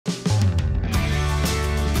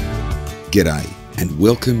G'day and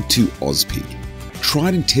welcome to Ozpig.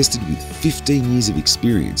 Tried and tested with 15 years of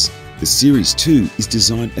experience, the Series 2 is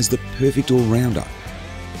designed as the perfect all-rounder.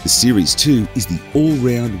 The Series 2 is the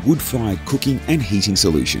all-round wood-fired cooking and heating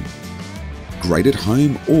solution. Great at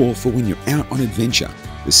home or for when you're out on adventure,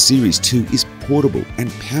 the Series 2 is portable and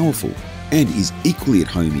powerful and is equally at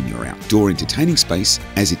home in your outdoor entertaining space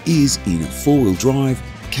as it is in a four-wheel drive,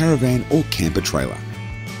 caravan or camper trailer.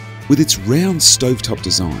 With its round stovetop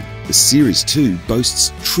design, the Series 2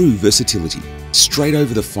 boasts true versatility. Straight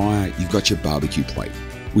over the fire, you've got your barbecue plate,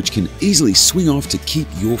 which can easily swing off to keep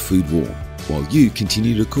your food warm while you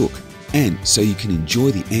continue to cook, and so you can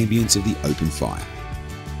enjoy the ambience of the open fire.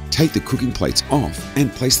 Take the cooking plates off and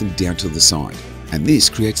place them down to the side, and this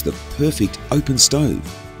creates the perfect open stove,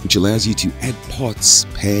 which allows you to add pots,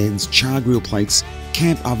 pans, chargrill plates,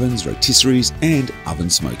 camp ovens, rotisseries, and oven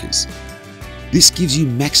smokers. This gives you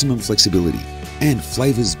maximum flexibility and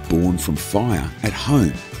flavours born from fire at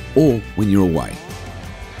home or when you're away.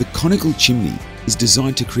 The conical chimney is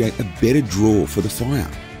designed to create a better draw for the fire,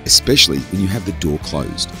 especially when you have the door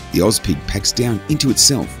closed. The Ozpig packs down into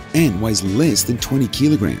itself and weighs less than 20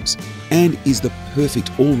 kilograms and is the perfect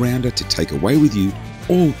all-rounder to take away with you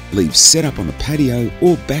or leave set up on the patio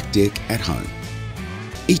or back deck at home.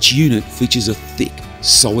 Each unit features a thick,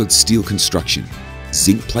 solid steel construction,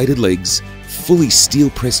 zinc-plated legs, fully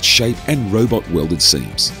steel-pressed shape and robot welded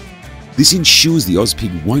seams. This ensures the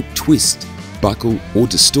Ozpig won't twist, buckle or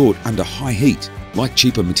distort under high heat like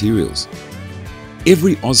cheaper materials.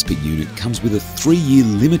 Every Ozpig unit comes with a 3-year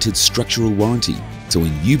limited structural warranty, so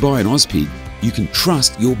when you buy an Ozpig, you can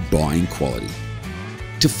trust your buying quality.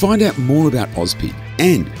 To find out more about Ozpig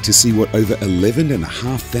and to see what over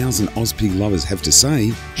 11,500 Ozpig lovers have to say,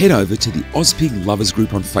 head over to the Ozpig Lovers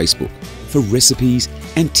group on Facebook for recipes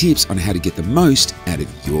and tips on how to get the most out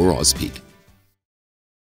of your Ozpig.